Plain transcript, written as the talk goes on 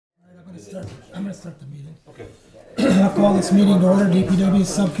I'm going to start the meeting. Okay. I'll call this meeting to order, DPW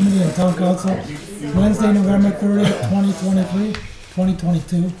Subcommittee and Town Council, Wednesday, November 30th, 2023,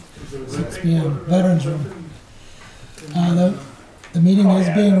 2022, 6 p.m. Veterans Room. The meeting is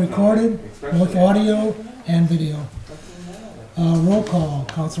being recorded, both audio and video. Roll call.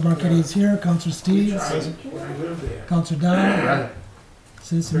 Councilor Marquetti is here. Councilor Steves. Councilor Dow.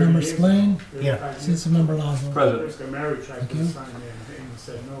 Citizen Member Splain. Yeah. Citizen Member Lazo. Present. Thank you.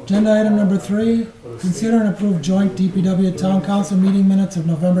 Agenda item number 3. Consider and approve joint DPW Town Council meeting minutes of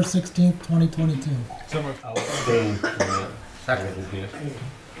November 16th, 2022. I'll abstain from that. Second.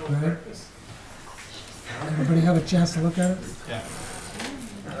 All right. Everybody have a chance to look at it? Yeah.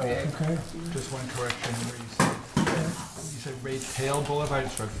 Okay. Just one correction where you said Ray Tail Boulevard,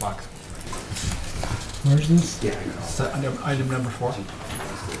 it's Red Fox. Where's this? Yeah. So, item number 4.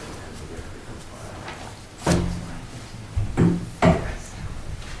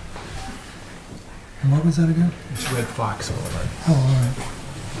 And what was that again? It's Red Fox Boulevard. Oh, all right.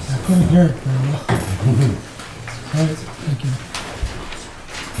 I couldn't hear it very well. All right, thank you.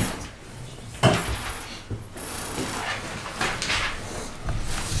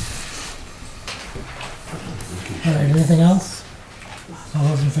 All right, anything else? All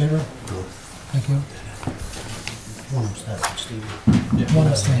those in favor? Thank you. One abstention, Steve. One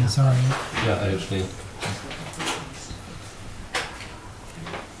abstain, sorry. Yeah, I abstain.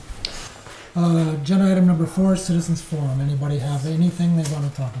 Agenda item number 4, Citizens Forum. Anybody have anything they want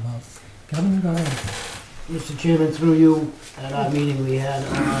to talk about? Kevin, go ahead. Mr. Chairman, through you, at our meeting we had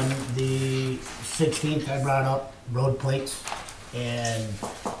on the 16th, I brought up road plates. And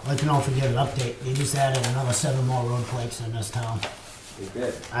I'd like to know if we get an update. They just added another 7 more road plates in this town. They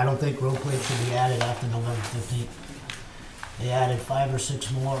did. I don't think road plates should be added after November 15th. They added 5 or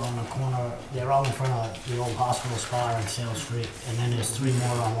 6 more on the corner. They're all in front of the old hospital spa on Sale Street. And then there's 3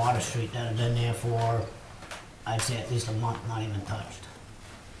 more on Water Street that have been there for, I'd say at least a month, not even touched.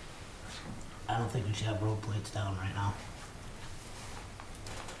 I don't think we should have road plates down right now.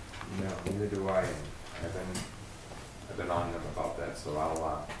 No, neither do I. I've been on them about that, so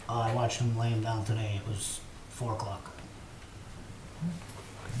I'll, I watched them lay them down today. It was 4 o'clock.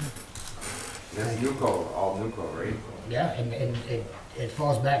 that's Nuco, all Nuco, right? Yeah, and it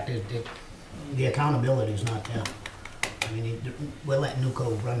falls back to the accountability is not there. I mean, we're letting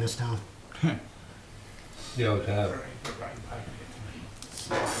Nuco run this town. Yeah, we have.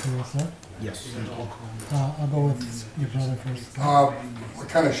 You all set? Yes. I'll go with your brother first. We're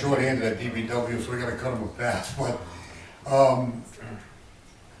kind of short-handed at DPW, so we gotta cut them a pass, but,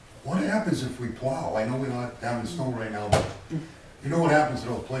 what happens if we plow? I know we're not having snow right now, but you know what happens to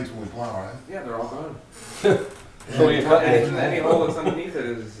those plates when we plow, right? Yeah, they're all gone. So you cut And any hole that's underneath it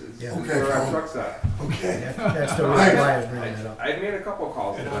is Yeah. Okay, where our fine. truck's at. Okay. That's the reason why I was bringing it up. I've made a couple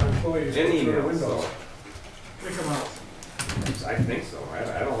calls to them, in emails, so. I think so.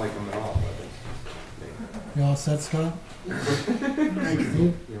 I don't like them at all, but it's, You all set, Scott? Thank you.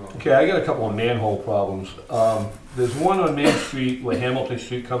 Steve? you know. Okay, I got a couple of manhole problems. There's one on Main Street where Hamilton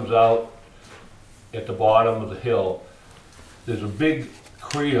Street comes out at the bottom of the hill. There's a big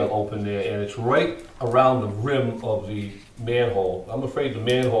crater open there, and it's right around the rim of the manhole. I'm afraid the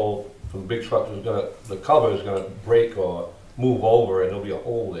manhole from big trucks is the cover is gonna break or move over, and there'll be a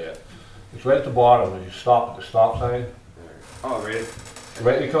hole there. It's right at the bottom as you stop at the stop sign. Oh, right?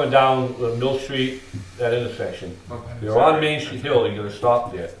 Right, you're coming down Mill Street, that intersection. Okay. You're on Main Street Hill, you're gonna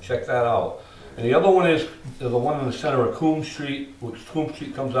stop there, check that out. And the other one is the one in the center of Coombs Street, which Coombs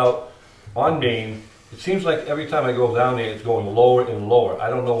Street comes out on Main. It seems like every time I go down there, it's going lower and lower. I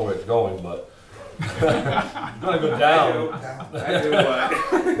don't know where it's going, but it's gonna go down. I do,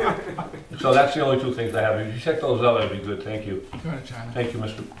 but. So that's the only 2 things I have. If you check those out, that'd be good, thank you. Go ahead, China. Thank you,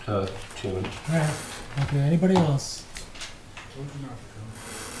 Mr. Chairman. All right. Okay, anybody else?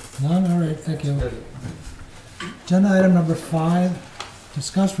 None? All right, thank you. Agenda item number 5,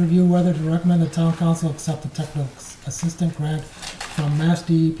 discuss review whether to recommend the town council accept the technical assistant grant from Mass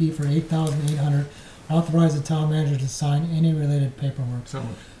DEP for $8,800. Authorize the town manager to sign any related paperwork. So,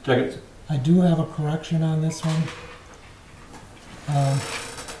 Second. I do have a correction on this one.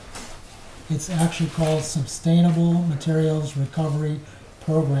 It's actually called Sustainable Materials Recovery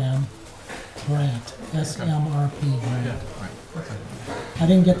Program Grant, SMRP yeah, grant. right. Okay. I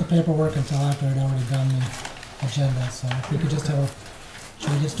didn't get the paperwork until after I'd already done the agenda, so if we could just have a,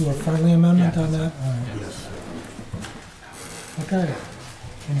 should we just do a friendly amendment Yeah. on that? All right. Yes. Okay.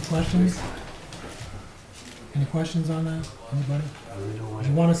 Any questions? Any questions on that? Anybody? Do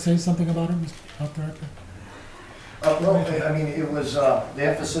you want to say something about it, Mr. Health Director? No, I mean, it was, the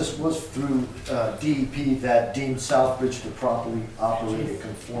emphasis was through DEP that deemed Southbridge to properly operate a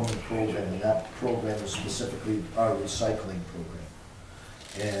conforming program, and that program was specifically our recycling program.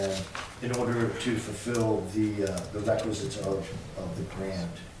 And in order to fulfill the requisites of the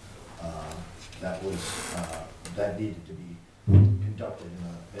grant, that needed to be conducted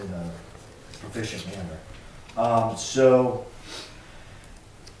in a proficient manner. So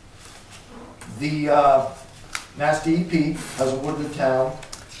the Mass DEP has awarded the town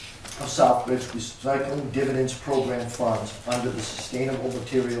of Southbridge Recycling Dividends Program funds under the Sustainable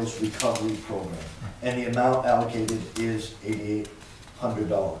Materials Recovery Program, and the amount allocated is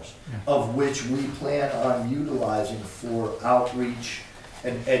 $8,800, of which we plan on utilizing for outreach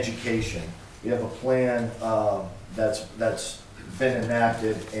and education. We have a plan that's been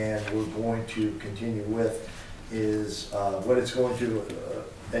enacted, and we're going to continue with is what it's going to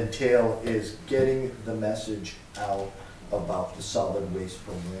entail is getting the message out about the solid waste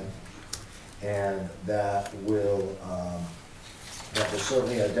program, and that will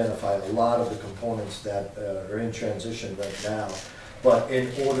certainly identify a lot of the components that are in transition right now. But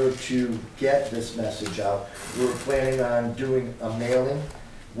in order to get this message out, we're planning on doing a mailing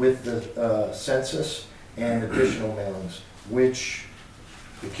with the census and additional mailings, which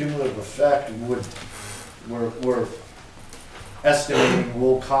the cumulative effect we're estimating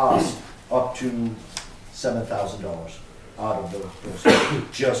will cost up to $7,000 out of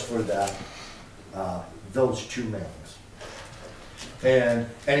those just for that, those two mailings. And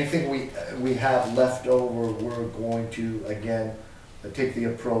anything we have left over, we're going to, again, take the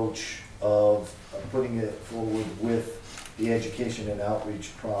approach of putting it forward with the education and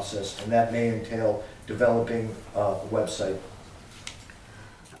outreach process, and that may entail developing a website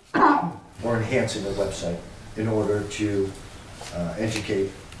or enhancing the website in order to educate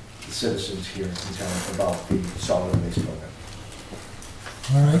the citizens here in town about the solid waste program.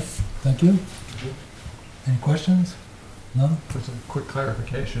 All right, thank you. Any questions? No? Just a quick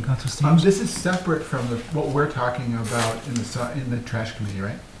clarification. Councilor Stevens? This is separate from what we're talking about in the trash committee,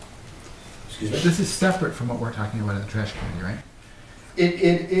 right? Excuse me? This is separate from what we're talking about in the trash committee, right? It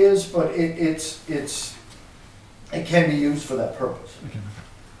is, but it can be used for that purpose. Okay.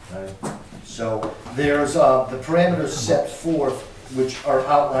 Right? So there's the parameters set forth, which are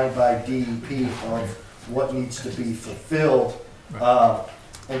outlined by DEP of what needs to be fulfilled,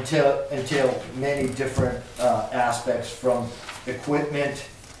 entail many different aspects, from equipment,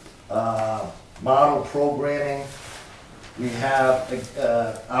 model programming. We have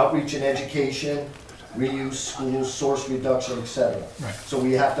outreach and education, reuse, schools, source reduction, etc. Right. So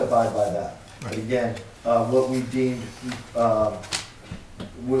we have to abide by that. Right. But again, what we deemed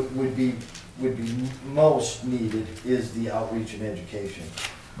would be most needed is the outreach and education.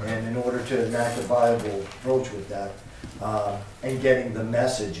 Right. And in order to enact a viable approach with that, and getting the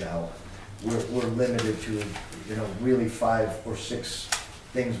message out, we're limited to, really 5 or 6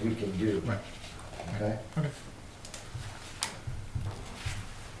 things we can do. Right. Okay? Okay.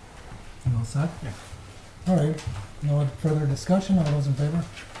 You all set? Yeah. All right, no further discussion, all those in favor?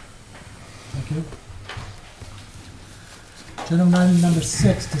 Thank you. Agenda item number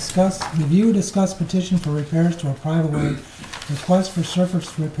 6, review, discuss petition for repairs to a private way, request for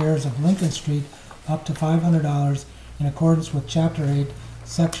surface repairs of Lincoln Street up to $500 in accordance with Chapter 8,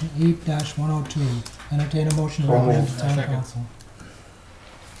 Section 8-102. Entertain a motion to recommend to Town Council.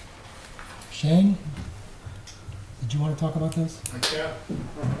 Shane, did you want to talk about this? Yeah.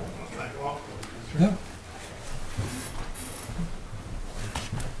 Yep.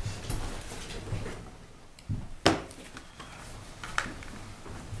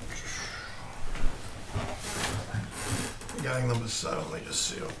 Gang number 7, let me just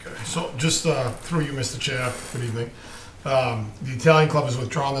see, okay. So just through you, Mr. Chair, good evening. The Italian Club has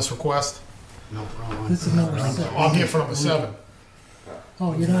withdrawn this request. No problem. This is number 6. I'm here for number 7.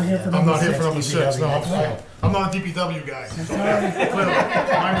 Oh, you're not here for I'm number not here 6? for number 6, no. I'm not a DPW guy. Sorry. Clearly,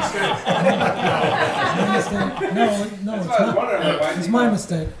 my mistake. My mistake. No, it's not. It's my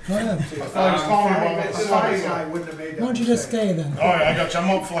mistake. Go ahead. I thought he was calling me about The funny guy wouldn't have made that Why don't you just stay then? All right, I got you. I'm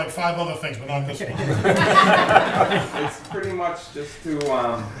up for like 5 other things, but not this one. It's pretty much just to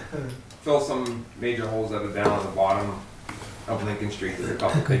fill some major holes that are down on the bottom of Lincoln Street. There's a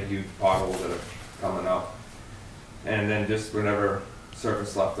couple big huge potholes that are coming up. And then just whenever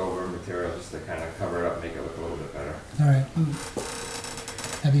surface leftover material, just to kind of cover it up, make it look a little bit better. All right.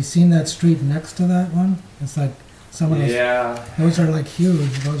 Have you seen that street next to that one? It's like some of those. Yeah. Those are like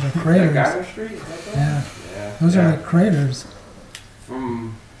huge. Those are That craters. Guyver Street? Is that Yeah. Yeah. Those yeah. are like craters.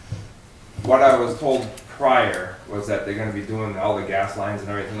 From what I was told prior was that they're gonna be doing all the gas lines and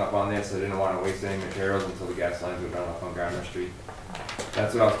everything up on there, so they didn't wanna waste any materials until the gas lines were done up on Gardner Street.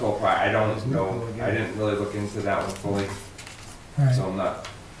 That's what I was told prior. I don't know, I didn't really look into that one fully, All right, so I'm not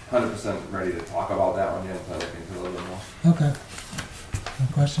 100% ready to talk about that one yet until I look into it a little bit more. okay.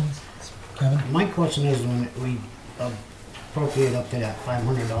 Any questions? Kevin? My question is, when we appropriate up to that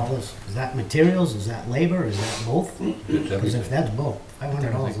 $500, is that materials, is that labor, is that both? It's Because if everything. that's both,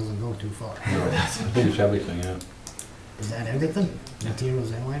 $500 doesn't go too far. I think it's everything, yeah. Is that everything?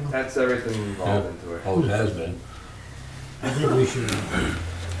 Materials and labor? That's everything involved into it. Always has been. I think we should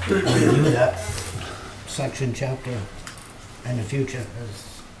review that section, chapter in the future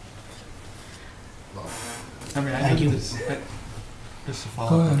as, well, I mean, I Thank know you. this, just to Go follow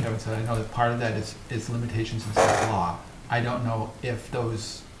up on ahead. what Kevin said, I know that part of that is limitations in state law. I don't know if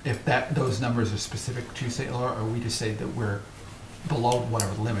those numbers are specific to state law, or we just say that we're below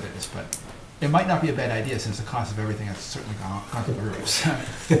whatever the limit is, but it might not be a bad idea since the cost of everything has certainly gone through the roof.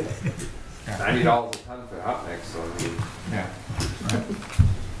 Yeah. $90 a ton for hot mix, so I mean, Yeah.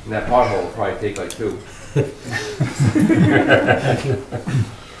 and that pothole will probably take like 2. thank you.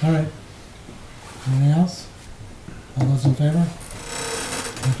 All right. Anything else? All those in favor?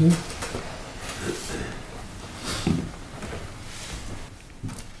 Thank you.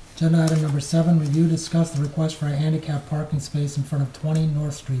 Agenda item number 7, review, discuss the request for a handicap parking space in front of 20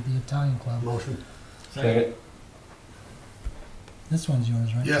 North Street, the Italian Club. Motion. Second. This one's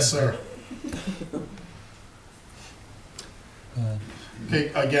yours, right? Yes, sir. Go ahead.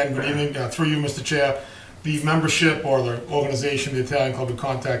 Okay, again, good evening, through you, Mr. Chair. The membership or the organization, the Italian Club, had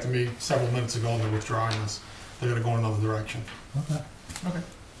contacted me several minutes ago, and they're withdrawing this. They're gonna go in another direction. Okay. Okay.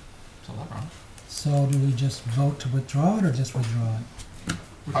 So not wrong. So do we just vote to withdraw it or just withdraw it?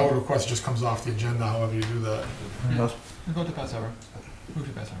 I would request it just comes off the agenda, however you do that. We'll go to pass over. Move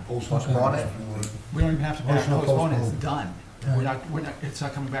to pass over. Postpone it. We don't even have to Motion to postpone it, it's postpone. done. We're not, it's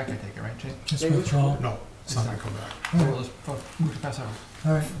not coming back, I take it, right, Jake? Just withdraw. No, it's not gonna come back. All So right. we'll just move to pass over.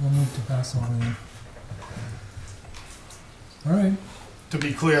 All right, we'll move to pass over then. All right, To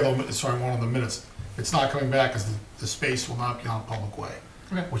be clear, though, sorry, one of the minutes, it's not coming back because the space will not be on a public way,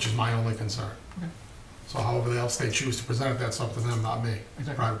 Okay. which is my only concern. Okay. So however else they choose to present it, that's up to them, not me.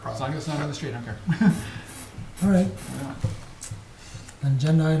 Exactly. Private As long property. as it's not on the street, I don't care. all right. Why not?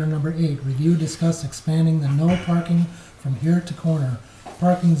 Agenda item number 8, review, discuss expanding the no parking from here to corner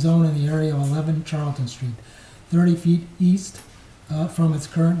parking zone in the area of 11 Charlton Street, 30 feet east from its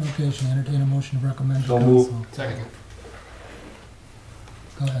current location. Entertain a motion to recommend to So moved. council. Second.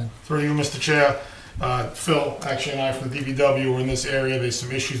 Go ahead. Through you, Mr. Chair, Phil, actually, and I from the DPW were in this area. There's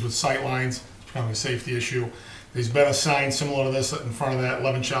some issues with sight lines. It's becoming a safety issue. There's been a sign similar to this in front of that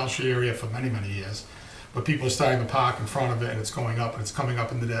 11 Charlton Street area for many, many years. But people are starting to park in front of it, and it's going up, and it's coming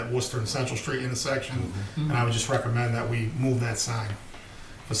up into that Worcester and Central Street intersection. And I would just recommend that we move that sign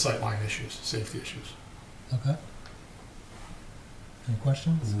for sightline issues, safety issues. Okay. Any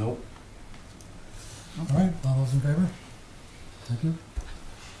questions? Nope. All right, all those in favor? Thank you.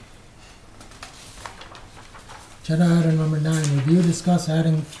 Agenda item number 9, review, discuss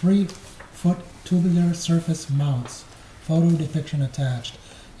adding 3-foot tubular surface mounts, photo depiction attached,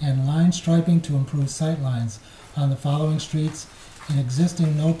 and line striping to improve sight lines on the following streets: an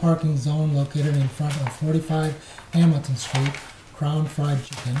existing no parking zone located in front of 45 Hamilton Street, Crown Fried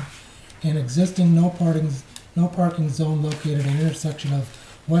Chicken, an existing no parking zone located in intersection of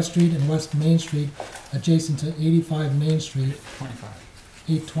West Street and West Main Street, adjacent to 85 Main Street,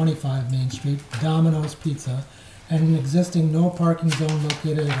 825 Main Street, Domino's Pizza, and an existing no parking zone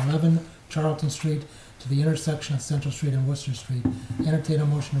located at 11 Charlton Street to the intersection of Central Street and Worcester Street. Entertain a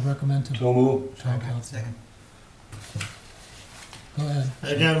motion to recommend to So moved. town council. Go ahead.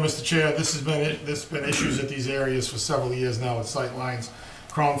 Again, Mr. Chair, there's been issues at these areas for several years now with sight lines.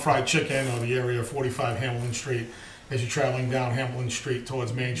 Crown Fried Chicken or the area of 45 Hamilton Street. As you're traveling down Hamilton Street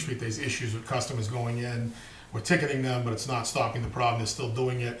towards Main Street, there's issues with customers going in. We're ticketing them, but it's not stopping the problem. They're still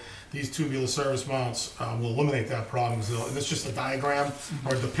doing it. These tubular service mounts will eliminate that problem. So, and it's just a diagram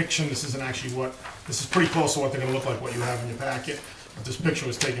or a depiction. This isn't actually what, this is pretty close to what they're gonna look like, what you have in your packet. But this picture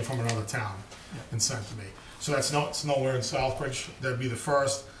was taken from another town and sent to me. So that's it's nowhere in Southbridge. That'd be the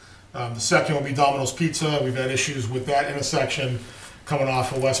first. The second will be Domino's Pizza. We've had issues with that intersection coming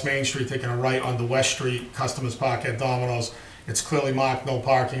off of West Main Street, taking a right onto West Street. Customers park at Domino's. It's clearly marked no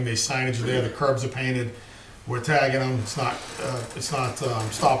parking. There's signage there. The curbs are painted. We're tagging them. It's not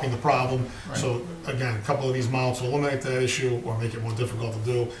stopping the problem. Right. So again, a couple of these mounts will eliminate that issue or make it more difficult to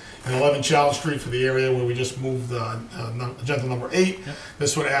do. And 11 Challenge Street for the area where we just moved agenda number 8. Yep.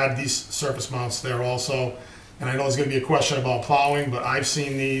 This would add these surface mounts there also. And I know there's going to be a question about plowing, but I've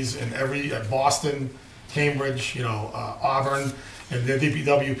seen these in at Boston, Cambridge, Auburn, and the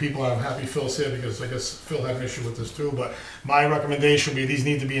DPW people. I'm happy Phil's here because I guess Phil had an issue with this too. But my recommendation would be these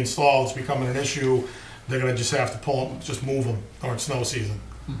need to be installed. It's becoming an issue. They're gonna just have to pull them, just move them during snow season.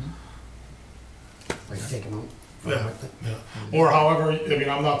 Like take them out. Yeah. Or however, I mean,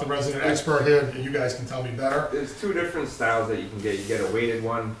 I'm not the resident expert here. You guys can tell me better. There's two different styles that you can get. You get a weighted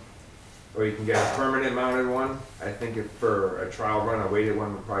one, or you can get a permanent mounted one. I think if for a trial run, a weighted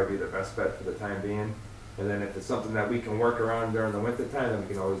one would probably be the best bet for the time being. And then if it's something that we can work around during the winter time, then we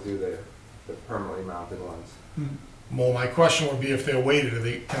can always do the permanently mounted ones. Well, my question would be if they're weighted,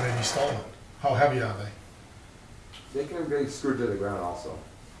 can they be stolen? How heavy are they? They can be screwed to the ground also.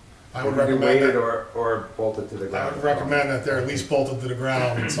 I would They can be recommend weighted that, or bolted to the I ground. would recommend that they're at least bolted to the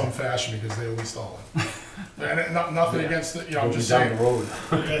ground in some fashion because they will be stolen. And nothing against it, I'm just Down saying. the road.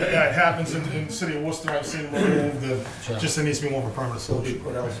 Yeah, it happens in the city of Worcester. I've seen them removed. Just there needs to be more of a permanent solution.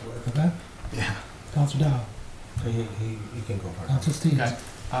 What that? Yeah. Council Dow, He can go first. Council Steve.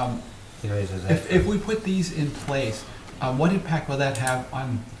 Okay. He raises his hand. If we put these in place, what impact will that have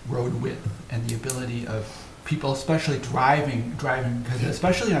on road width and the ability of people, especially driving, because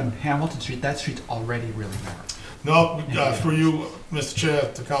especially on Hamilton Street, that street's already really narrow. No, through you, Mr.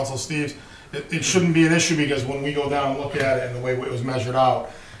 Chair, to Council Steves, it shouldn't be an issue because when we go down and look at it and the way it was measured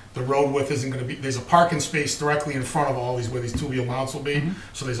out, the road width isn't gonna be, there's a parking space directly in front of all these, where these two-wheel mounts will be.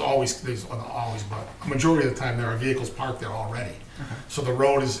 So there's always, not always, but a majority of the time there are vehicles parked there already. So the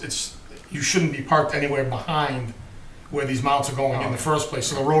road you shouldn't be parked anywhere behind where these mounts are going in the first place,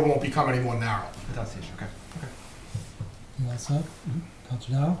 so the road won't become any more narrow. That's the issue, okay. You all set?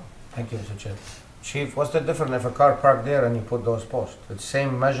 Council Dow? Thank you, Mr. Chair. Chief, what's the difference if a car parked there and you put those posts? It's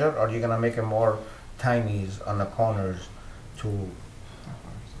same measure, or you're gonna make it more tinies on the corners to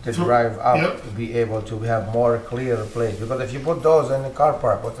drive up, Yep. to be able to have more clear place? Because if you put those in the car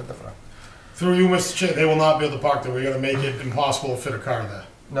park, what's the difference? Through you, Mr. Chair, they will not be able to park there. We're gonna make it impossible to fit a car there.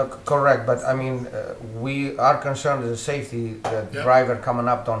 No, correct, but I mean, our concern is the safety, the Yep. driver coming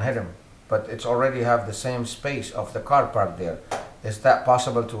up, don't hit him. But it's already have the same space of the car park there. Is that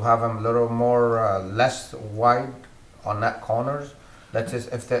possible to have them a little more, less wide on that corners? That is,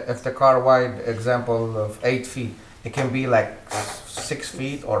 if the car wide, example of 8 feet, it can be like 6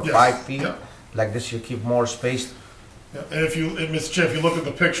 feet or Yes. 5 feet? Yep. Like this, you keep more space. Yeah, and Mr. Chair, if you look at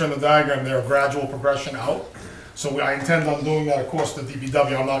the picture in the diagram, they're a gradual progression out. So I intend on doing that, of course, the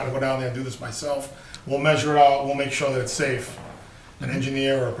DPW, I'm not gonna go down there and do this myself. We'll measure it out, we'll make sure that it's safe. An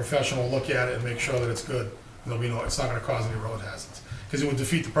engineer or a professional will look at it and make sure that it's good. It's not gonna cause any road hazards. Because it would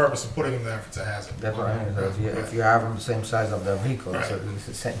defeat the purpose of putting them there if it's a hazard. That's what I mean, so if you have them the same size of the vehicle, Right. so it's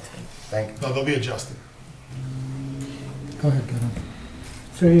the same thing. Thank you. No, they'll be adjusted. Go ahead, Kevin.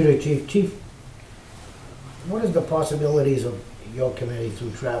 Through you to Chief. Chief, what is the possibilities of your committee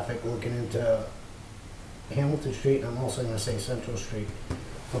through traffic looking into Hamilton Street, and I'm also gonna say Central Street,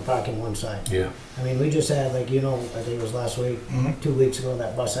 for parking one side? Yeah. I mean, we just had, I think it was last week, 2 weeks ago,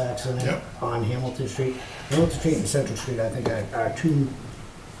 that bus accident Yep. on Hamilton Street. Hamilton Street and Central Street, I think, are two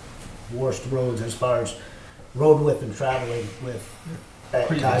worst roads as far as road width and traveling with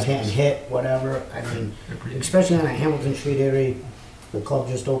cars getting hit, whatever. I mean, especially on that Hamilton Street area, the club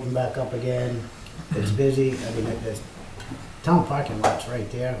just opened back up again. It's busy. I mean, there's town parking lots right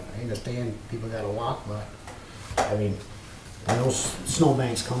there. I understand people gotta walk, but, I mean, when those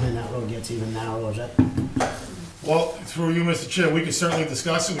snowbanks come in, that road gets even narrower. Is that, Well, through you, Mr. Chair, we can certainly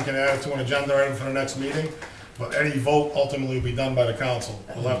discuss it, we can add it to an agenda item for the next meeting, but any vote ultimately will be done by the council.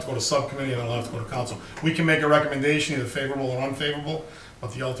 It'll have to go to subcommittee and it'll have to go to council. We can make a recommendation, either favorable or unfavorable,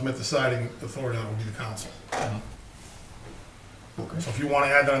 but the ultimate deciding authority on it will be the council. So if you want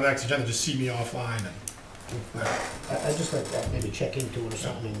to add that on the next agenda, just see me offline and. I'd just like to maybe check into it or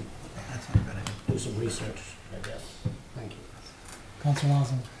something and That's not a bad idea. do some research, I guess. Thank you. Council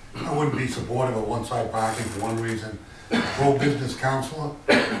Lawson. I wouldn't be supportive of one-side parking for one reason. Pro-business counselor,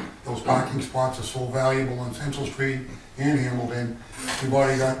 those parking spots are so valuable on Central Street and Hamilton. We've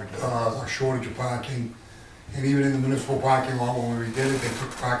already got a shortage of parking. And even in the municipal parking lot, when we redid it, they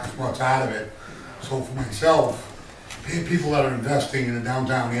took parking spots out of it. So for myself, people that are investing in the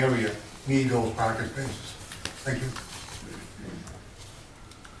downtown area need those parking spaces. Thank you.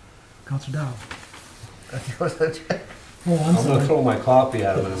 Council Dow. I'm gonna throw my copy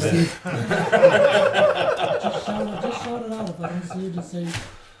at him in a minute. Just shout it out. If I don't see you, just say,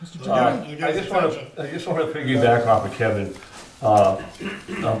 Mr. Chairman. I just want to piggyback off of Kevin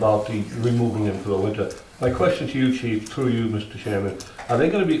about the removing them for the winter. My question to you, Chief, through you, Mr. Chairman, are they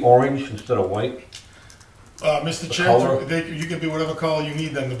going to be orange instead of white? Mr. Chair, you can be whatever color you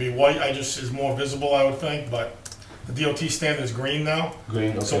need them to be. White, is more visible, I would think, but The DOT standard is green now,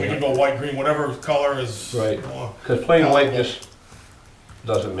 Green, so we okay. can go white, green, whatever color is. Right. more Because plain white palatable. just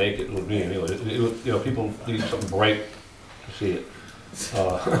doesn't make it look green anyway. You know, people need something bright to see it.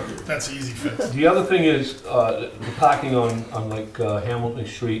 That's an easy fix. The other thing is, the parking on like Hamilton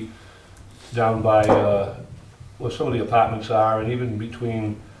Street, down by, where some of the apartments are, and even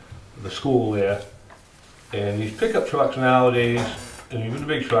between the school there. And these pickup trucks nowadays, and even the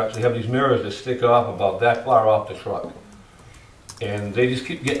big trucks, they have these mirrors that stick off about that far off the truck. And they just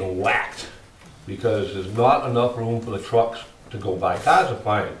keep getting whacked, because there's not enough room for the trucks to go by. Cars are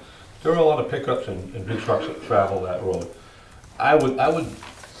fine. There are a lot of pickups and big trucks that travel that road. I would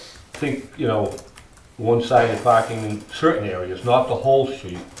think, you know, one-sided parking in certain areas, not the whole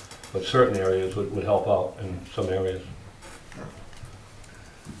street, but certain areas would help out in some areas.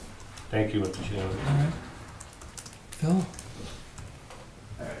 Thank you, Mr. Chairman. All right. Phil?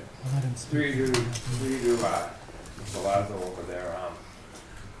 Alright. I'll let him speak. Three to Mr. Lazo over there,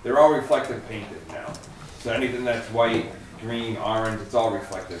 they're all reflective painted now. So anything that's white, green, orange, it's all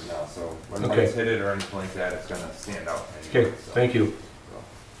reflective now, so when Okay. lights hit it or anything like that, it's gonna stand out Okay, anyway, so. thank you.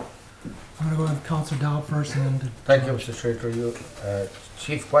 I'm gonna go with Counselor Dow first and then to. Thank you, Mr. Chair, to you.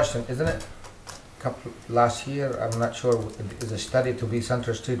 Chief, question, isn't it? Last year, I'm not sure, is a study to be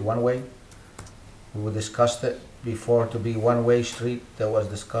Center Street one-way? We discussed it before to be one-way street, that was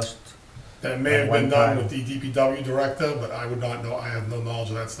discussed. That may have At one been done time. with the DPW director, but I would not know, I have no knowledge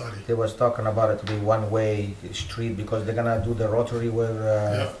of that study. They was talking about it to be one-way street because they're gonna do the rotary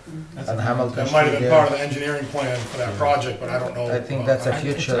where, Yeah, on Hamilton that might have Street been part of there. the engineering plan for that project, but I don't know. I think that's a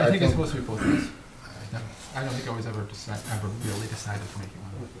future, I I think it's think supposed to be both ways. I don't think I was ever really decided to make it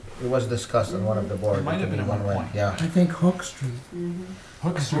one. it was discussed on one of the boards, It might have to be been at one one-way, point. yeah. I think Hook Street.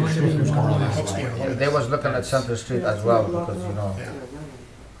 Hook Street is one way. Hook Street, Yeah, they was looking at Center Street as well, because, you know, Yeah.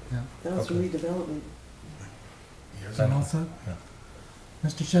 That was Okay. redevelopment. Is that all set?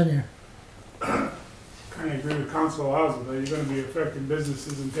 Mr. Shedder? I agree with Council Houser that you're gonna be affecting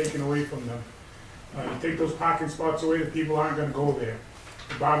businesses and taking away from them. You take those parking spots away, the people aren't gonna go there.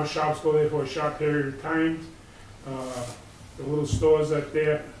 The barber shops go there for a short period of time. The little stores that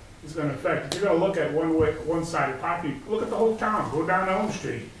there is gonna affect. If you're gonna look at one-sided parking, look at the whole town, go down Elm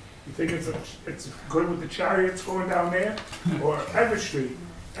Street. You think it's good with the chariots going down there? Or Everett Street?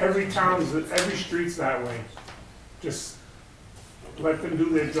 Every street's that way. Just let them do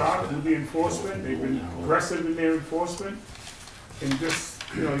their job, do the enforcement, they've been aggressive in their enforcement. And just,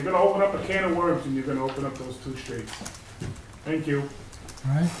 you know, you're gonna open up a can of worms and you're gonna open up those two streets. Thank you.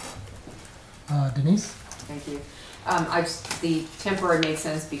 All right. Denise? Thank you. The temporary made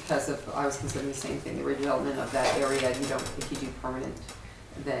sense because of, I was considering the same thing, the redevelopment of that area. You don't, if you do permanent,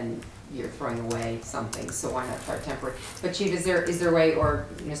 then you're throwing away something, so why not try temporary? But Chief, is there a way, or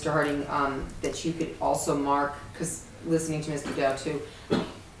Mr. Harding, that you could also mark, because listening to Mr. Dow too,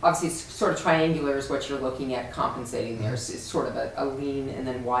 obviously it's sort of triangular is what you're looking at compensating there. It's sort of a lean and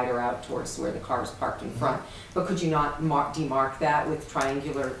then wider out towards where the car is parked in front. But could you not demark that with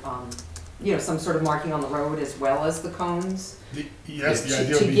triangular, you know, some sort of marking on the road as well as the cones? Yes, the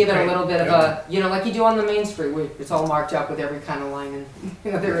idea To would be. give it a little bit of Yeah. a, you know, like you do on the main street, where it's all marked up with every kind of line and,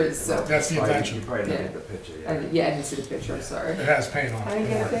 you know, there is, so. That's the intention. You probably Yeah. look at the picture, yeah. Yeah, I didn't see the picture, I'm sorry. It has paint on it. I didn't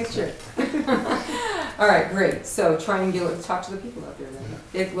get a picture. All right, great, so triangular, talk to the people out there then.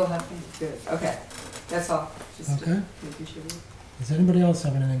 It will have paint, good, okay, that's all, just Okay. making sure. Does anybody else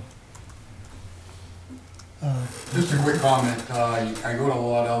have anything? Just a quick comment, I go to a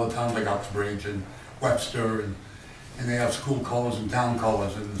lot of other towns like Uxbridge and Webster, and they have school colors and town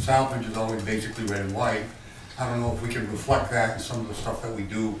colors, and Southbridge is always basically red and white. I don't know if we can reflect that in some of the stuff that we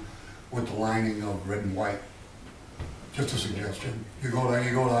do with the lining of red and white. Just a suggestion. You go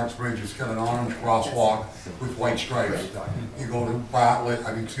to Uxbridge, it's got an orange crosswalk with white stripes. You go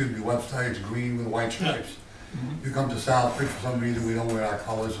to Webster, it's green with white stripes. You come to Southbridge, for some reason, we don't wear our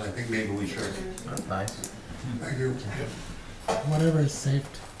colors, and I think maybe we should. Nice. Thank you. Whatever is safe,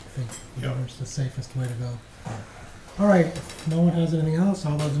 I think, whatever's the safest way to go. All right, if no one has anything else,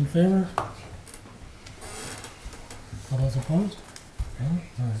 all those in favor? All those opposed? Okay,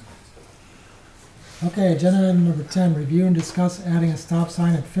 all right. Okay, agenda item number 10, review and discuss adding a stop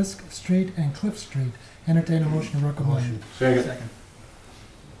sign at Fisk Street and Cliff Street. Entertain a motion to recommend. Second.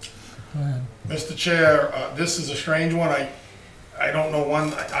 Go ahead. Mr. Chair, this is a strange one. I don't know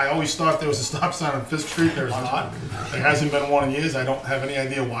one, I always thought there was a stop sign on Fisk Street, there's not. There hasn't been one in years, I don't have any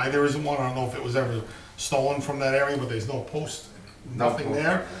idea why there isn't one. I don't know if it was ever stolen from that area, but there's no post, nothing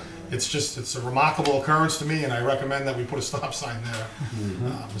there. It's a remarkable occurrence to me, and I recommend that we put a stop sign there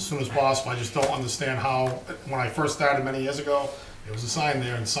as soon as possible. I just don't understand how, when I first started many years ago, there was a sign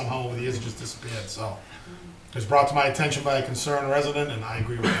there, and somehow over the years it just disappeared, so It was brought to my attention by a concerned resident, and I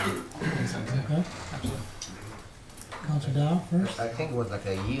agree with him. Makes sense, yeah. Okay, Absolutely. Counselor Dow first. I think it was like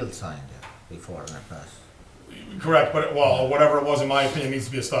a yield sign there before in the past. Correct, but, well, whatever it was, in my opinion, needs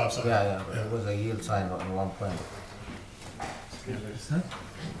to be a stop sign. Yeah, yeah, it was a yield sign at one point. Set.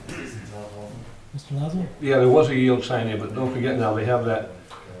 Mr. Lazo? Yeah, there was a yield sign there, but don't forget now, they have that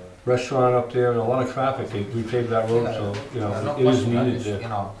restaurant up there and a lot of traffic. They repaved that road, so, you No know, it is question, I needed just, there. you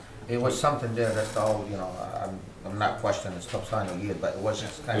know, it was something there, that's all, you know, I'm not questioning the stop sign or yield, but it was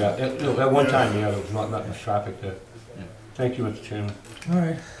just kind Yeah, of. at one time, yeah, there was not much traffic there. Thank you, Mr. Chairman. All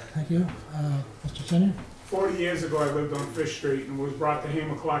right, thank you. Mr. Cheney? 40 years ago, I lived on Fish Street and was brought to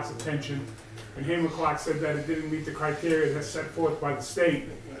Hamer Clark's attention. And Hamer Clark said that it didn't meet the criteria that's set forth by the state,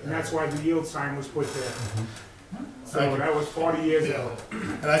 and that's why the yield sign was put there. So that was 40 years ago.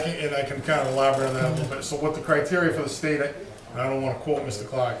 And I can kind of elaborate on that a little bit. So what the criteria for the state, and I don't want to quote Mr.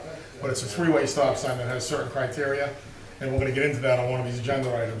 Clark, but it's a three-way stop sign that has certain criteria, and we're going to get into that on one of these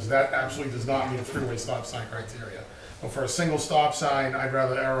agenda items. That absolutely does not meet a three-way stop sign criteria. But for a single stop sign, I'd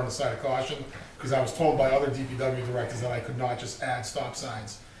rather err on the side of caution, because I was told by other DPW directors that I could not just add stop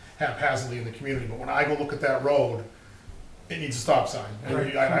signs haphazardly in the community. But when I go look at that road, it needs a stop sign. And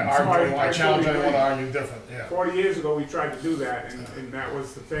Right. I challenge anyone to argue different, yeah. 40 years ago, we tried to do that, and that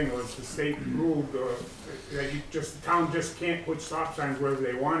was the thing, was the state ruled that the town just can't put stop signs wherever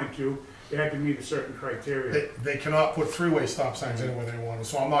they wanted to. They had to meet a certain criteria. They cannot put three-way stop signs anywhere they want to,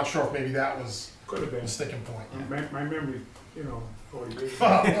 so I'm not sure if maybe that was Could have been. the sticking point. My memory, 40 years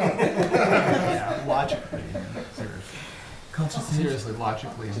ago. Yeah, logically, seriously. Council Steve? Seriously,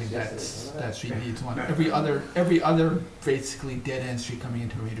 logically, I think that street needs one. Every other basically dead-end street coming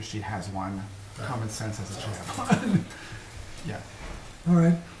into a major street has one. Common sense says it should have one. Yeah. All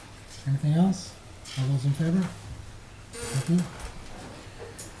right. Anything else? All those in favor? Thank you.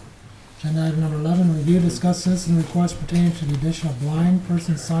 Agenda item number 11, review, discuss citizen request pertaining to the addition of blind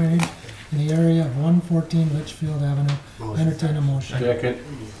person signage in the area of 114 Litchfield Avenue. Entertain a motion. Second.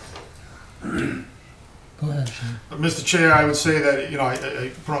 Go ahead, Shane. Mr. Chair, I would say that, I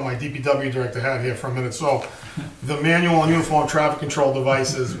put on my DPW director hat here for a minute. So the manual and uniform traffic control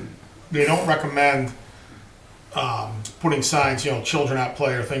devices, they don't recommend putting signs, children at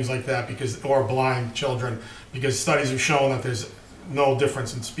play or things like that, or blind children, because studies have shown that there's no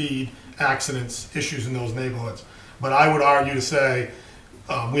difference in speed, accidents, issues in those neighborhoods. But I would argue to say,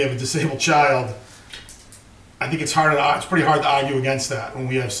 we have a disabled child. I think it's pretty hard to argue against that when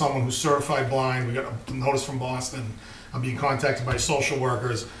we have someone who's certified blind. We got a notice from Boston. I'm being contacted by social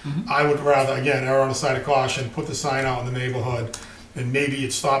workers. I would rather, again, err on the side of caution, put the sign out in the neighborhood, and maybe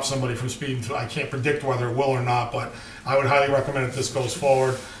it stops somebody from speeding. I can't predict whether it will or not, but I would highly recommend if this goes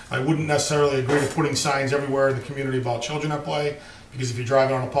forward. I wouldn't necessarily agree to putting signs everywhere in the community about children at play, because if you're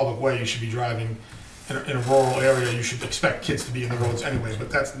driving on a public way, you should be driving in a rural area. You should expect kids to be in the roads anyway, but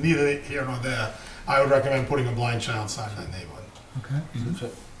that's neither here nor there. I would recommend putting a blind child sign in that neighborhood. Okay.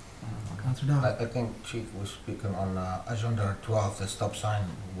 Councilor Dow. I think Chief was speaking on agenda 12, the stop sign.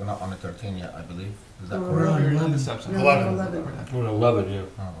 We're not on the 13 yet, I believe. Is that We're correct? on You're in 11. the substance. 11. 11, yeah.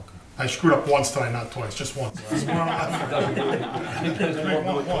 Oh, okay. I screwed up once tonight, not twice, just once. Just one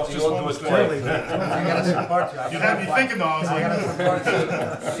mistake. I gotta support you. You had me thinking though, I was I gotta like,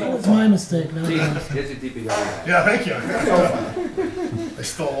 support you. It's my mistake, not yours. Here's your DPW. yeah, thank you. There's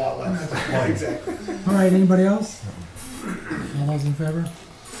still a lot left. Exactly. All right, anybody else? All those in favor?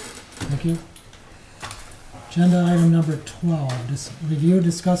 Thank you. Agenda item number 12, review,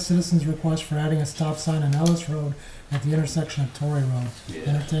 discuss citizens' request for adding a stop sign on Ellis Road at the intersection of Torrey Road.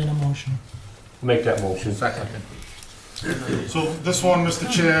 Entertain a motion. Make that motion. Second. So this one,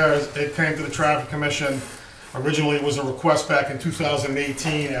 Mr. Chair, it came to the Traffic Commission. Originally, it was a request back in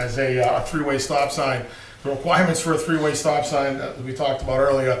 2018 as a three-way stop sign. The requirements for a three-way stop sign that we talked about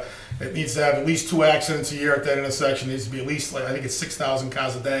earlier, it needs to have at least 2 accidents a year at that intersection. It needs to be at least, I think it's 6,000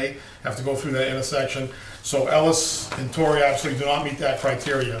 cars a day have to go through that intersection. So Ellis and Torrey absolutely do not meet that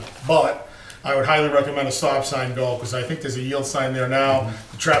criteria. But I would highly recommend a stop sign go, because I think there's a yield sign there now.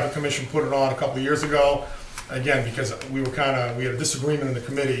 The Traffic Commission put it on a couple of years ago. Again, because we had a disagreement in the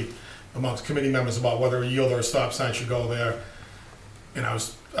committee amongst committee members about whether a yield or a stop sign should go there. And I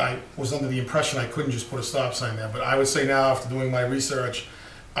was under the impression I couldn't just put a stop sign there. But I would say now, after doing my research,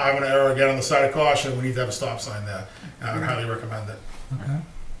 I'm going to err again on the side of caution. We need to have a stop sign there. And I would highly recommend it. Okay.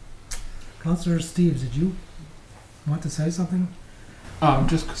 Councilor Steves, did you want to say something?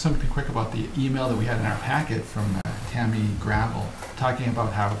 Just something quick about the email that we had in our packet from Tammy Gravel, talking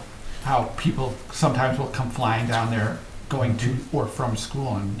about how people sometimes will come flying down their going to or from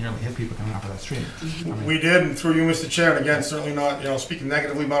school and nearly hit people coming off of that street. I mean, We did, and through you, Mr. Chair, and again, certainly not, speaking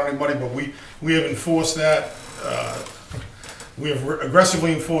negatively about anybody, but we have enforced that. We have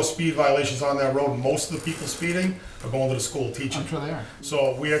aggressively enforced speed violations on that road. Most of the people speeding are going to the school teaching. I'm sure they are.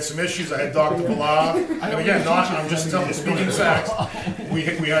 So we had some issues. I had Dr. Villar, and again, I'm just telling you, speaking facts. We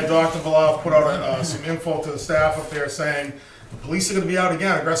had Dr. Villar put out some info to the staff up there saying, the police are gonna be out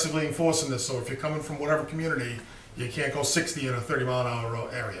again aggressively enforcing this, so if you're coming from whatever community, you can't go 60 in a 30-mile-an-hour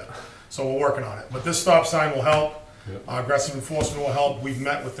area. So we're working on it. But this stop sign will help. Yep. Aggressive enforcement will help. We've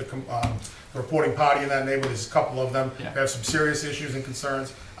met with the reporting party in that neighborhood. There's a couple of them. Yeah. They have some serious issues and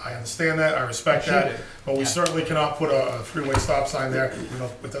concerns. I understand that, I respect Sure that, do. but we Yeah. certainly cannot put a three-way stop sign there.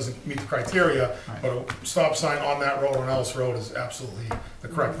 It doesn't meet the criteria, Right. but a stop sign on that road, on Ellis Road, is absolutely the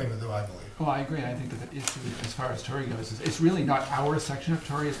correct thing to do, I believe. Well, I agree. I think that the issue, as far as Torrey goes, is it's really not our section of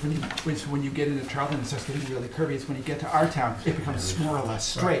Torrey. It's when you get into Charlton, it starts getting really curvy. It's when you get to our town, it becomes more or less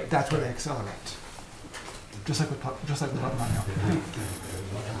straight. That's where they accelerate. Just like with Lebanon Hill.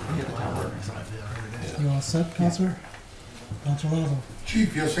 You get the town where it accelerates. You all set, Counselor? Counselor Lazo?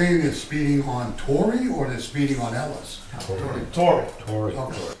 Chief, you're saying they're speeding on Torrey or they're speeding on Ellis? Torrey. Tory.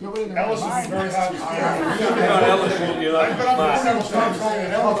 Nobody in their Ellis right is mind. very hard to speed. You're not eligible, you're I've been up not there smart. several Stop sign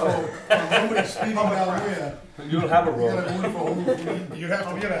at Ellis Road, nobody's speeding down there. You don't have a You road. gotta go in for You'd have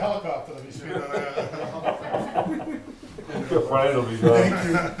to be in a helicopter to be speeding on that. Brian will be gone. Thank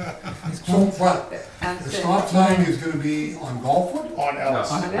you. So, but the stop sign is gonna be on Gulfwood? On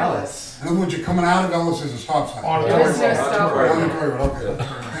Ellis. On Ellis. In other words, you're coming out of Ellis, there's a stop sign. On There is Torrey no Road. stop On sign. the Torrey Road, okay,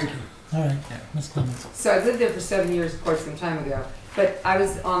 thank you. All right, Yeah. Ms. Clements. So I lived there for 7 years, quite some time ago, but I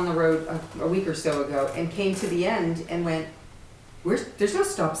was on the road a week or so ago and came to the end and went, there's no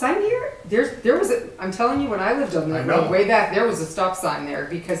stop sign here? There was I'm telling you, when I lived on I that know. road way back, there was a stop sign there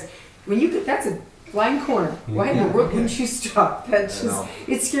because that's a blind corner. Why in the world wouldn't you stop? That's just,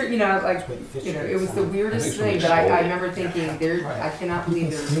 it scared, like, it was the weirdest I think thing, somebody but I stole it. remember thinking, I cannot believe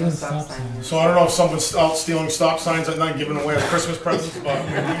there was no Stealing stop stop sign. signs. So I don't know if someone's out stealing stop signs at night, giving away the Christmas presents, but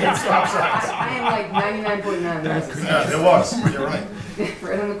we need stop signs. I am like 99.9, there was a Yeah, there was, you're right.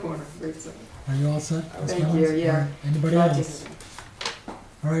 right on the corner, right, so. Are you all set, Ms. Thank Clements? you, yeah. All right, anybody Glad to else? hear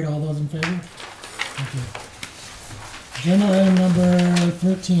All right, all those in favor? Thank you. Agenda item number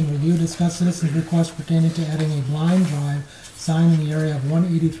 13, review, discuss citizens' request pertaining to adding a blind drive sign in the area of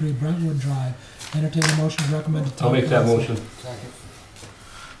 183 Brentwood Drive. Entertain a motion to recommend to town I'll make that council. motion.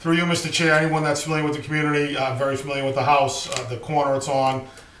 Through you, Mr. Chair, anyone that's familiar with the community, very familiar with the house, the corner it's on,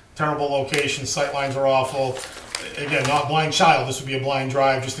 terrible location, sightlines are awful. Again, not blind child, this would be a blind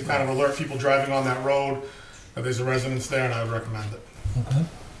drive, just to kind of alert people driving on that road that there's a residence there, and I would recommend it. Okay.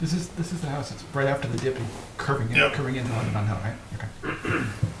 This is the house. It's right after the dip and curving Yep. into Lebanon Hill, right? Okay.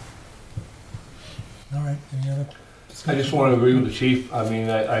 All right, any other I discussion? just want to agree with the chief. I mean,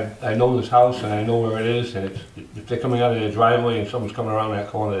 I know this house and I know where it is, and if they're coming out of their driveway and someone's coming around that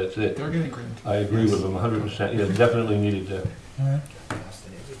corner, that's it. They're getting groomed. I agree with them 100%. Yeah, definitely needed that. All right.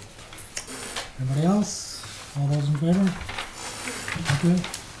 Anybody else? All those in favor? Thank you.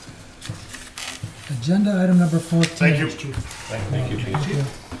 Agenda item number 14. Thank you. Thank you, chief. Thank you.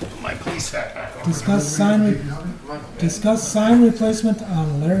 My police hat back on. Discuss sign replacement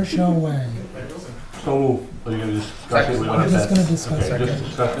on Larisha Way. So, are you going to discuss it? We're just gonna discuss Okay, it. just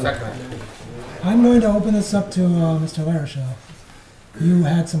discuss it. I'm going to open this up to Mr. Larisha. You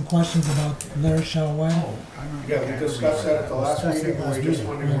had some questions about Larisha Way, Yeah, we discussed that at the last meeting, and we're just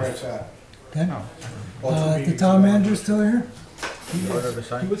wondering where it's at. okay? No. The town manager still here? Order the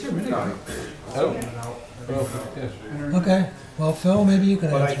sign? He was here a minute ago. Okay, well, Phil, maybe you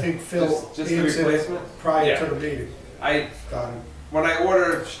can But I answer. think Phil Just the answered it replacement? prior Yeah. to the meeting. I, Got it. when I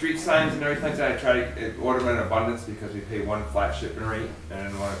order street signs and everything like that, I try to order them in abundance because we pay one flat shipping rate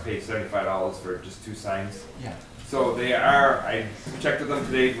and want to pay $75 for just 2 signs. Yeah. So I checked with them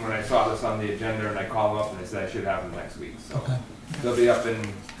today when I saw this on the agenda and I called them up and they said I should have them next week. So Okay, they'll be up as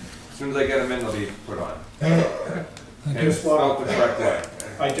soon as I get them in, they'll be put on. thank And you. it's spelled the correct way.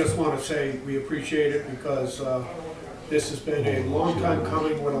 I just want to say we appreciate it because this has been a long time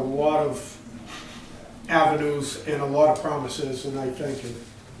coming with a lot of avenues and a lot of promises, and I thank you.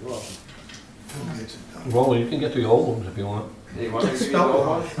 You're welcome. Well, you can get the old ones if you want. Hey, you want me to read the Spell old it.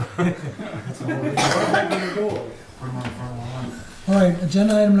 one? What am I gonna do? All right,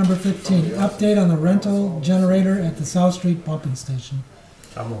 agenda item number 15, update on the rental generator at the South Street pumping station.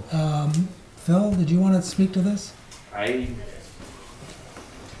 Phil, did you want to speak to this? The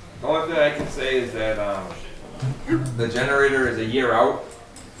only thing I can say is that the generator is a year out.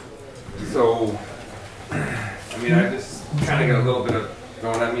 So, I mean, I just kind of got a little bit of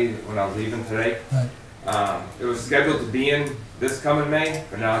going at me when I was leaving today. Right. It was scheduled to be in this coming May,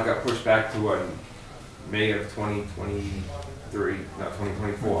 but now it got pushed back to May of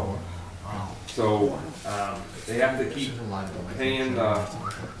 2024. So, they have to keep paying the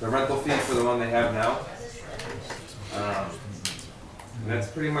rental fee for the one they have now. And that's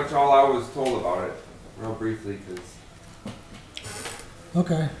pretty much all I was told about it, real briefly, because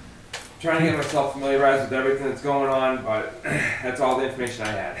Okay. trying to get myself familiarized with everything that's going on, but that's all the information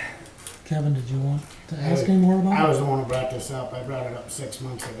I had. Kevin, did you want to ask any more about it? I was the one who brought this up. I brought it up 6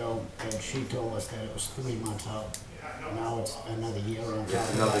 months ago, and she told us that it was 3 months out. Now it's another year on top It's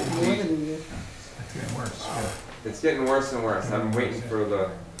of another that. More than a year. It's getting worse. It's getting worse and worse. I'm waiting for the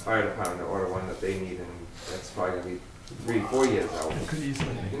fire department to order one that they need, and that's probably gonna be 3-4 years out. It could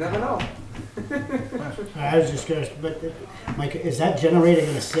easily be. You never know. I was just curious, but Mike, is that generator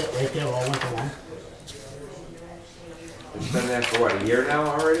gonna sit right there all winter long? It's been there for what, a year now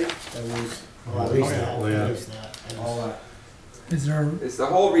already? Well, at least that, Oh, yeah. at least that. I just- Is there, It's the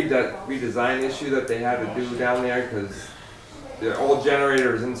whole redesign issue that they had to do down there, because the old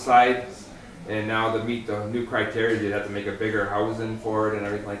generator is inside, and now to meet the new criteria, they'd have to make a bigger housing for it and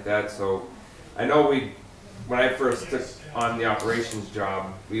everything like that. So I know when I first took on the operations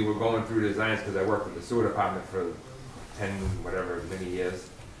job, we were going through designs, because I worked at the sewer department for 10, whatever, many years.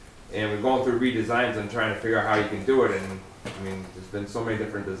 And we're going through redesigns and trying to figure out how you can do it, and I mean, there's been so many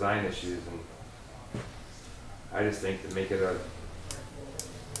different design issues, and I just think to make it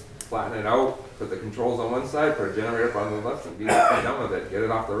flatten it out, put the controls on one side, put a generator up on the left, and be done with it, get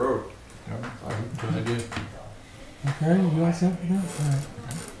it off the road. Good idea. okay, you all set with that? All right.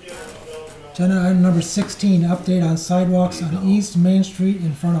 Agenda item number 16, update on sidewalks on East Main Street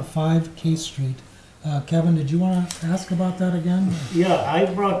in front of 5 Case Street. Kevin, did you want to ask about that again? Yeah, I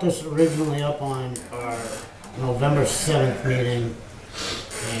brought this originally up on our November 7th meeting,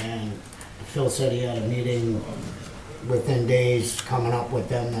 and Phil said he had a meeting within days coming up with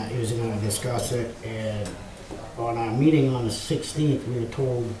them that he was gonna discuss it, and on our meeting on the 16th, we were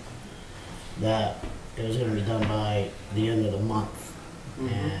told that it was gonna be done by the end of the month.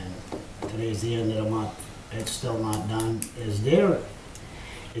 And today's the end of the month, it's still not done.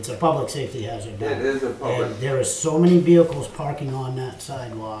 It's a public safety hazard now. It is a public. And there is so many vehicles parking on that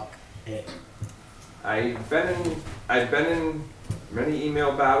sidewalk. I've been in many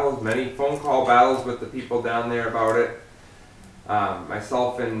email battles, many phone call battles with the people down there about it.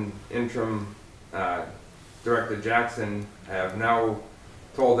 Myself and interim Director Jackson have now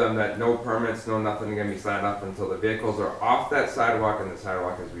told them that no permits, no nothing are gonna be signed up until the vehicles are off that sidewalk and the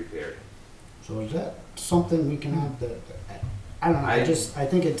sidewalk is repaired. So is that something we can have I don't know, I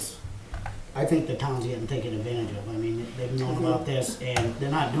think the town's getting taken advantage of. I mean, they've known about this and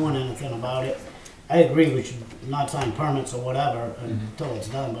they're not doing anything about it. I agree we should not sign permits or whatever until it's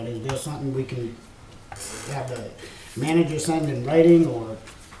done, but is there something we can have the manager send in writing, or,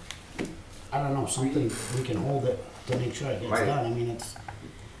 I don't know, something we can hold it to make sure it gets Right. done? I mean, it's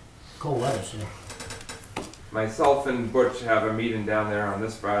cold weather, so. Myself and Butch have a meeting down there on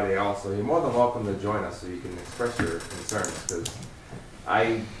this Friday also. You're more than welcome to join us so you can express your concerns, because I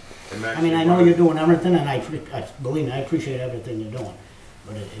am I actually. mean, I know you're doing everything, and believe me, I appreciate everything you're doing,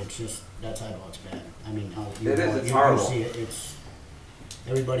 but it's just, that sidewalk's bad. I mean, It is, it's you horrible. see it,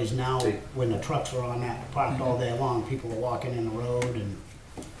 everybody's now, when the trucks are on that, parked all day long, people are walking in the road, and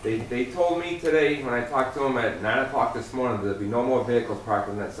They told me today, when I talked to them at 9 o'clock this morning, there'd be no more vehicles parked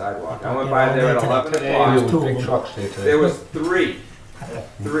on that sidewalk. I went by there at 11 Today, o'clock. there was big trucks there today. There was three.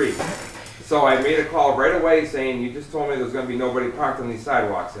 So I made a call right away saying, you just told me there's gonna be nobody parked on these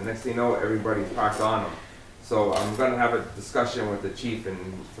sidewalks, and next thing you know, everybody's parked on them. So I'm gonna have a discussion with the chief, and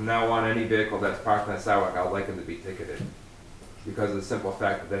from now on, any vehicle that's parked on that sidewalk, I'd like them to be ticketed. Because of the simple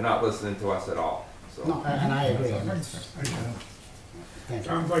fact that they're not listening to us at all, so. no, and I agree. Thank you.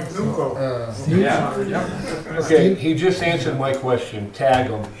 Sounds like Newco. Yeah, Okay, he just answered my question, tag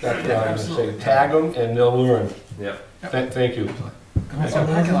them, that's what I was gonna say, tag them and they'll learn. yeah, Thank you. There's a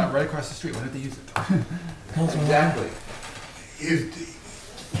parking lot right across the street, why don't they use it? Councilor exactly.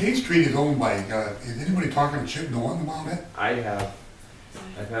 K Street is owned by, is anybody talking to Chip Norton about it? I've had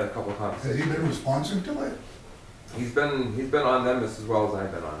a couple Has he conversations. been responsive to it? He's been on them just as well as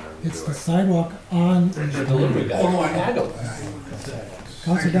I've been on them. to It's do the it. sidewalk on, The delivery guy. Oh, no, I Tag know. 'em.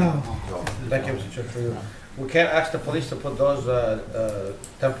 Councilor Dow. Thank you, Mr. Chair, for you. We can't ask the police to put those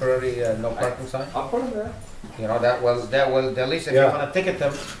temporary no parking signs? I'll put them there. You know, that will, at least if you Yeah. wanna ticket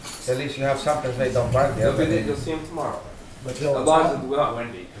them, at least you have something, they don't park there. They'll be there, you'll see them tomorrow. But As long as it's not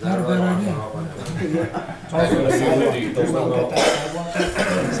windy. 'cause I Not a really bad want idea. them out windy. Look at that sidewalk.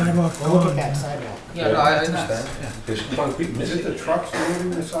 Sidewalk Well, look at on. that sidewalk. Yeah, no, I understand. There's concrete Is it missing. the trucks doing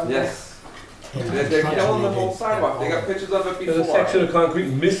the sidewalk? Yes, in the They're construction killing the they whole did. sidewalk, they got pictures of it There's a before. section of concrete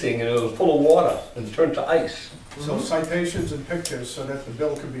missing and it was full of water and turned to ice. So citations and pictures so that the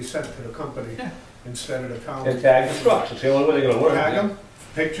bill can be sent to the company Yeah. instead of the town. And tag the trucks, it's the only way they're gonna work. Tag them,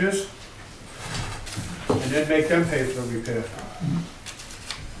 pictures, and then make them pay for the repair.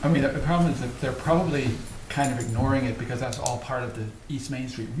 I mean, the problem is that they're probably kind of ignoring it because that's all part of the East Main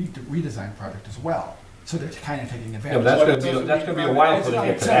Street redesign project as well. So they're kind of taking Yeah, advantage. but that's gonna be a while before they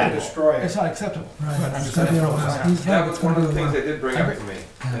get to that. Destroy it. It's not acceptable. Right, But I'm it's just gonna be a saying- while. He's That right, was it's one gonna of be the a things while. they did bring up to me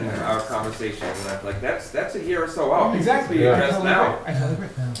in our conversations, and I'm like, that's a year or so out. Exactly. Be Yeah. addressed totally now, agree. I totally agree.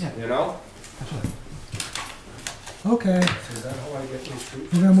 Yeah. Yeah, you know? absolutely. Okay, So is that how I get these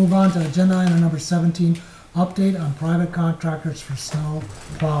streets? we're gonna move on to agenda item number 17, update on private contractors for snow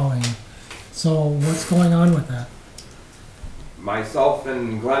plowing. So what's going on with that? Myself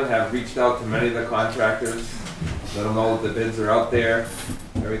and Glenn have reached out to many of the contractors, let them know that the bids are out there,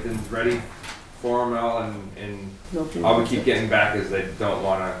 everything's ready for them all, and all we keep getting back is they don't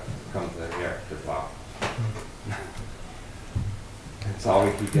wanna come to here to plow. That's all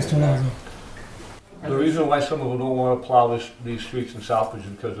we keep Mr. getting back. Lazo? The reason why some of them don't wanna plow these streets in Southbridge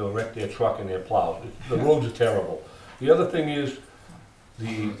is because they'll wreck their truck and their plows. The roads are terrible. The other thing is,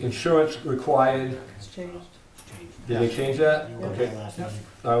 the insurance required, It's changed. did they change that? You were Okay, there last night.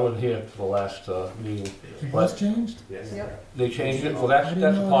 I wasn't here for the last meeting. It was changed? Yes. Yep. They changed it, well, I that's didn't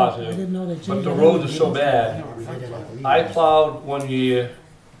that's know a that- I positive. didn't know they changed it. But the roads are so bad. They did it at the I meeting. plowed one year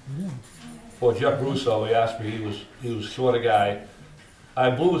Yeah. for Jeff Russo, he asked me, he was a shorter guy. I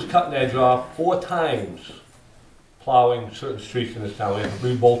blew his cutting edge off 4 times plowing certain streets in this town, we had to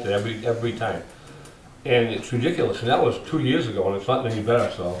rebolt it every time. And it's ridiculous, and that was 2 years ago, and it's not any better,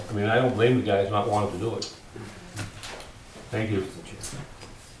 so, I mean, I don't blame the guys not wanting to do it. Thank you.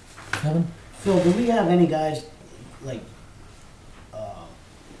 Kevin? Phil, do we have any guys, like,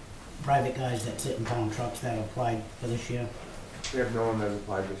 private guys that sit in town trucks that applied for this year? We have no one that's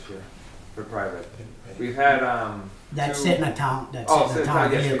applied this year for private. We've had, That Two- sit in a town, that oh, sit in since a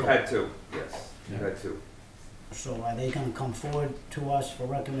town yes, we've vehicle? had 2, yes, we've had 2. So are they gonna come forward to us for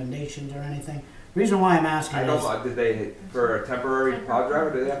recommendations or anything? Reason why I'm asking I is, don't, did they, for a temporary plow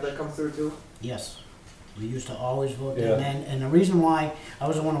driver, did they have that come through too? yes, we used to always vote Yeah. them in, and the reason why, I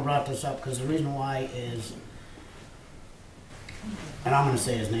was the one who brought this up, because the reason why is, and I'm gonna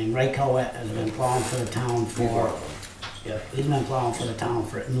say his name, Ray Coet has been plowing for the town for, yeah, he's been plowing for the town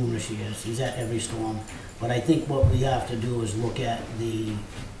for numerous years, he's at every storm. But I think what we have to do is look at the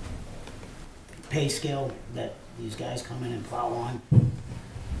pay scale that these guys come in and plow on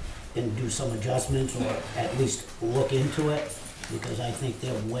and do some adjustments, or at least look into it, because I think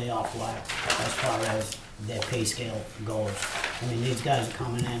they're way off whack as far as their pay scale goes. I mean, these guys are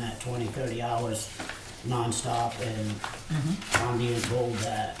coming in at 20, 30 hours nonstop, and I'm being told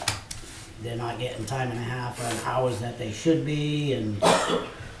that they're not getting time and a half on hours that they should be, and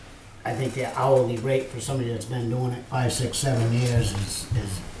I think their hourly rate for somebody that's been doing it 5, 6, 7 years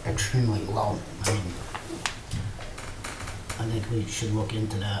is extremely low. I mean, I think we should look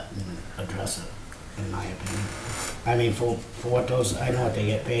into that and address it, in my opinion. I mean, for what those, I know what they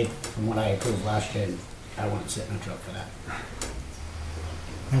get paid from what I approved last year, and I wouldn't sit in a truck for that.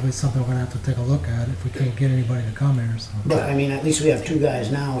 Probably something we're gonna have to take a look at if we can't get anybody to come here, so. But, I mean, at least we have 2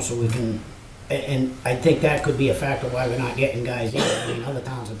 guys now, so we can, and I think that could be a factor why we're not getting guys either. I mean, other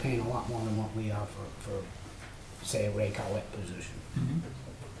towns are paying a lot more than what we are for say, a Ray Cowett position.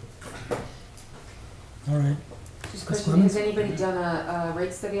 All right, Just a Ms. question, Clemens? has anybody done a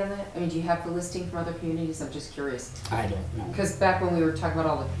rate study on that? I mean, do you have the listing from other communities? I'm just curious. I don't know. Because back when we were talking about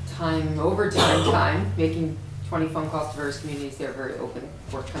all the time, overtime, making 20 phone calls to various communities, they're very open,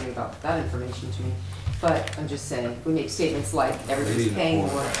 forthcoming about that information to me. But I'm just saying, we make statements like everybody's paying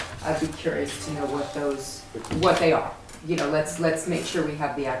more, I'd be curious to know what they are. You know, let's make sure we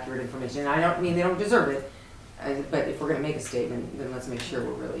have the accurate information. And I don't mean they don't deserve it, but if we're gonna make a statement, then let's make sure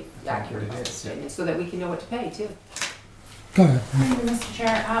we're really accurate about the statement, so that we can know what to pay too. go ahead. Thank you, Mr.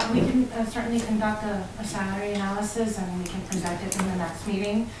 Chair. We can certainly conduct a salary analysis, and we can present it in the next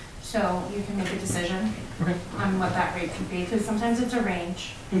meeting, so you can make a decision on what that rate could be, because sometimes it's a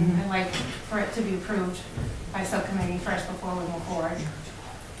range. I'd like for it to be approved by subcommittee first before we move forward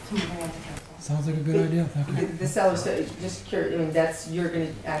to moving into council. Sounds like a good idea, thank you. The salary study, just curious, I mean, you're gonna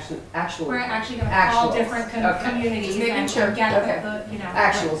actual. We're actually gonna call Actuals. different Okay. communities Just making and sure. get Okay. the, you know.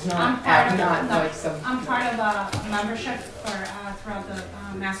 Actuals, I'm not, part of not the- like some. I'm part of a membership for, throughout the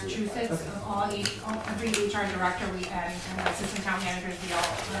Massachusetts, Okay. of every HR director we and assistant town managers, we all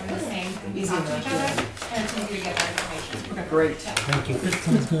are in the same, we Easy talk to enough, each other, and it's easy to get that information. Great. Thank you.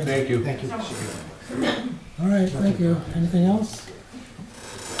 Sounds good. Thank you. Thank you. So, All right, thank you. Anything else?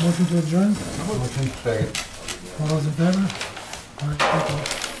 Motion to adjourn? Motion. Second. All those in favor? All right, thank you.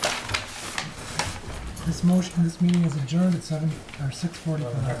 This meeting is adjourned at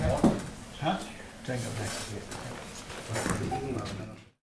 6:45. Huh?